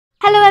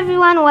Hello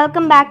everyone,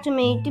 welcome back to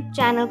my YouTube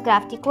channel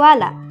Krafty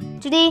Koala.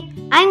 Today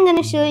I'm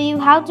gonna show you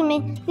how to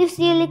make this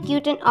really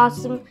cute and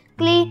awesome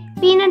clay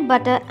peanut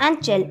butter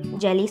and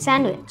jelly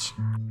sandwich.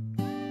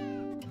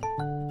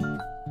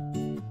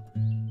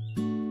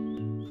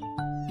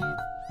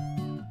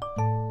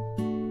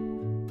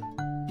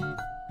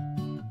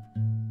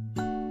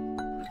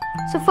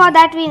 So for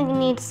that we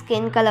need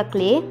skin color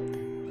clay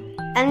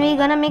and we're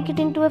gonna make it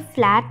into a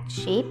flat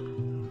shape.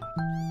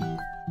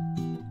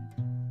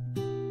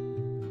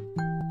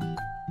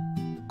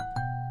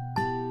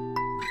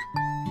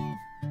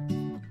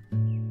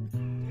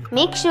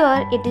 Make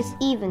sure it is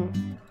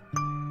even.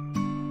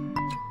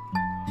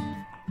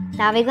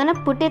 Now we're gonna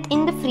put it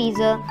in the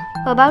freezer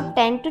for about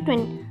 5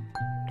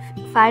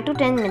 to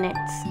 10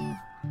 minutes.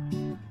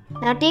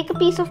 Now take a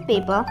piece of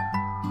paper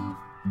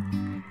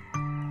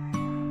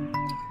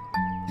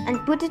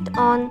and put it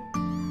on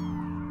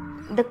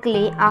the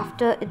clay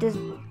after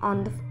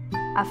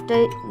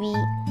we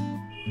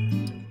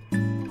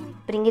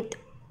bring it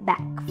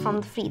back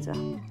from the freezer.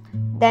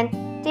 Then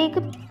take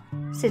a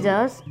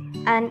scissors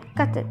and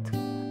cut it.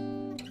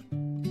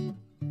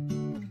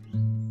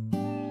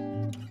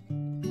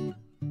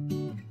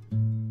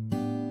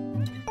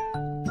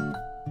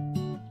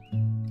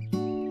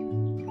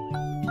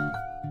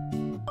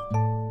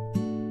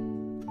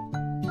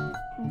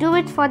 Do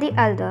it for the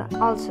other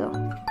also.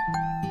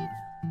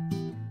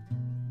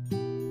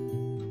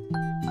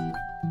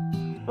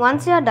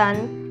 Once you are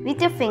done with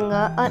your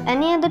finger or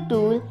any other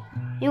tool,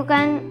 you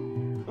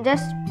can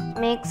just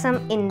make some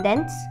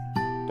indents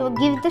to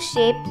give the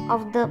shape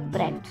of the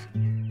bread.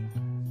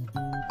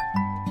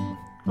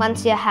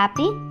 Once you are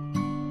happy,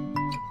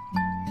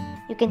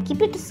 you can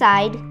keep it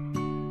aside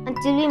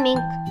until we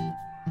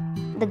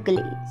make the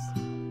glaze.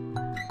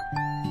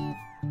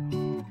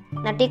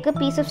 Now take a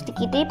piece of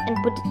sticky tape and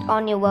put it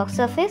on your work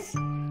surface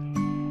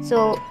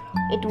so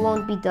it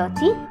won't be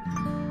dirty.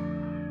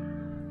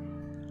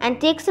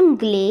 And take some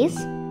glaze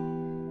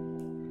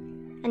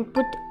and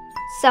put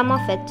some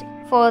of it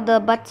for the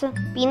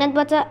peanut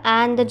butter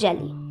and the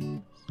jelly.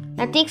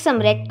 Now take some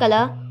red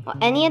color or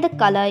any other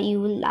color you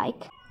will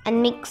like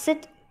and mix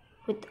it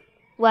with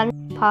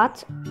one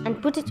part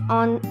and put it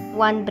on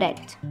one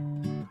bread.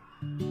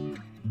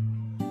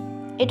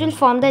 It will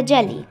form the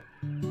jelly.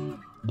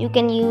 You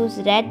can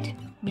use red,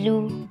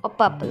 blue or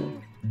purple.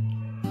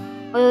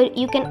 Or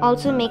you can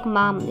also make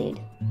marmalade.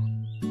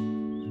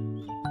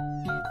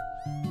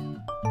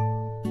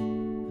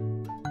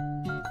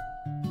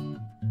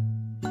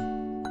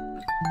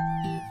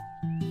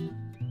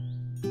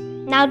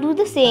 Now do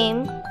the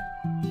same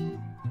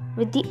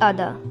with the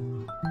other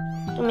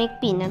to make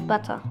peanut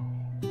butter.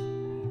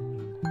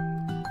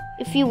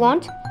 If you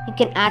want, you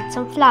can add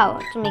some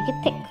flour to make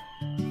it thick.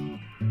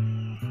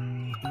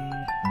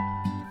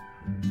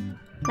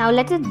 Now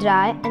let it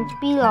dry and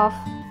peel off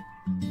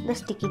the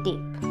sticky tape.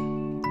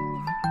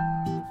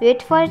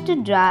 Wait for it to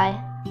dry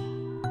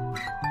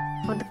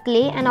for the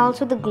clay and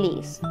also the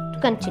glaze to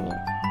continue.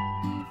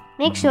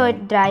 Make sure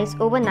it dries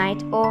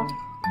overnight or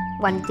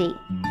one day.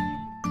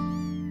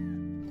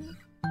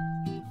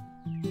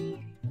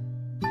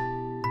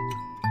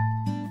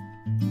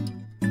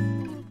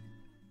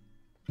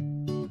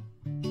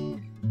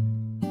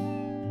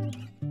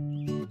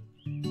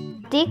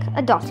 Take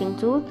a dotting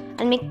tool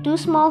and make 2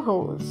 small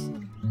holes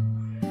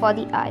for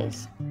the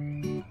eyes.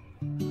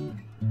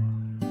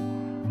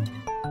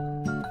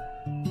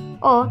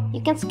 Or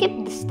you can skip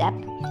this step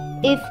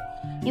if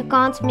you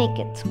can't make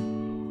it.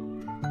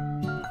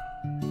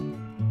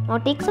 Now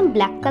take some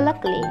black color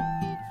clay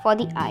for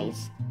the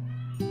eyes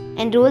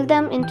and roll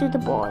them into the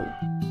ball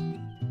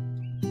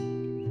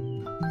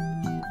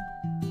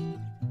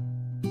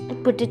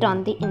and put it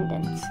on the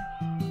indents.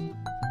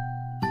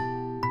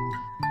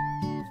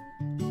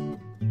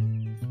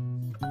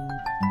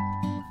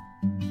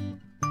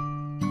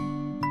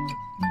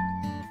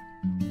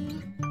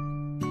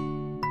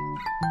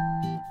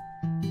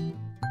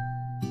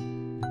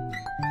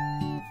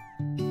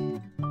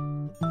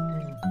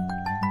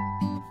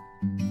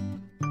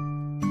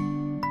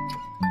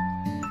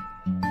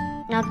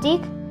 Now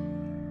take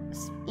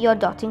your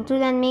dotting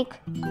tool and make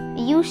a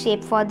U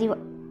shape for the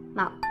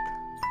mouth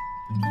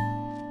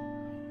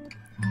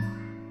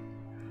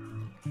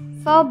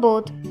for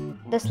both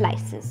the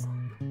slices.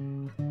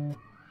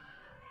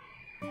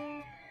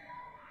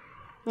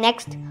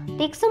 Next,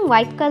 take some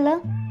white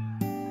color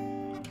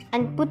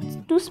and put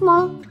 2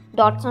 small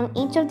dots on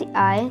each of the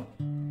eye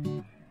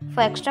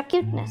for extra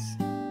cuteness.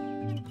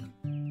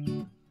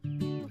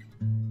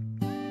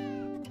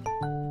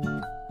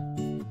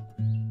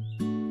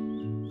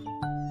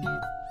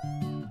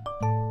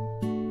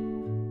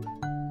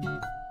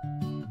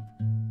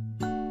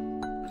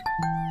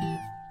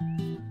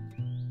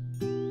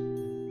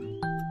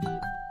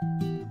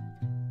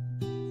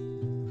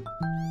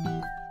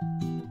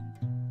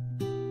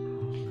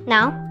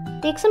 Now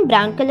take some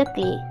brown color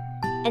clay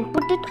and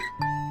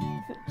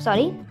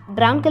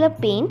brown color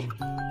paint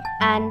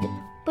and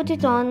put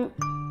it on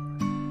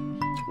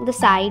the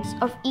sides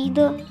of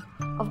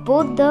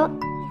both the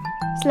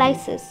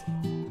slices.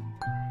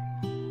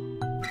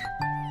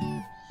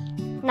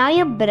 Now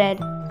your bread,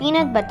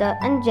 peanut butter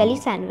and jelly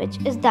sandwich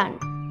is done.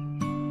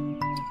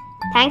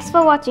 Thanks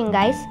for watching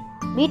guys.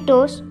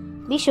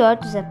 Be sure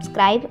to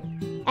subscribe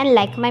and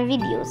like my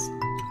videos.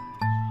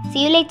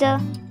 See you later.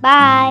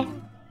 Bye.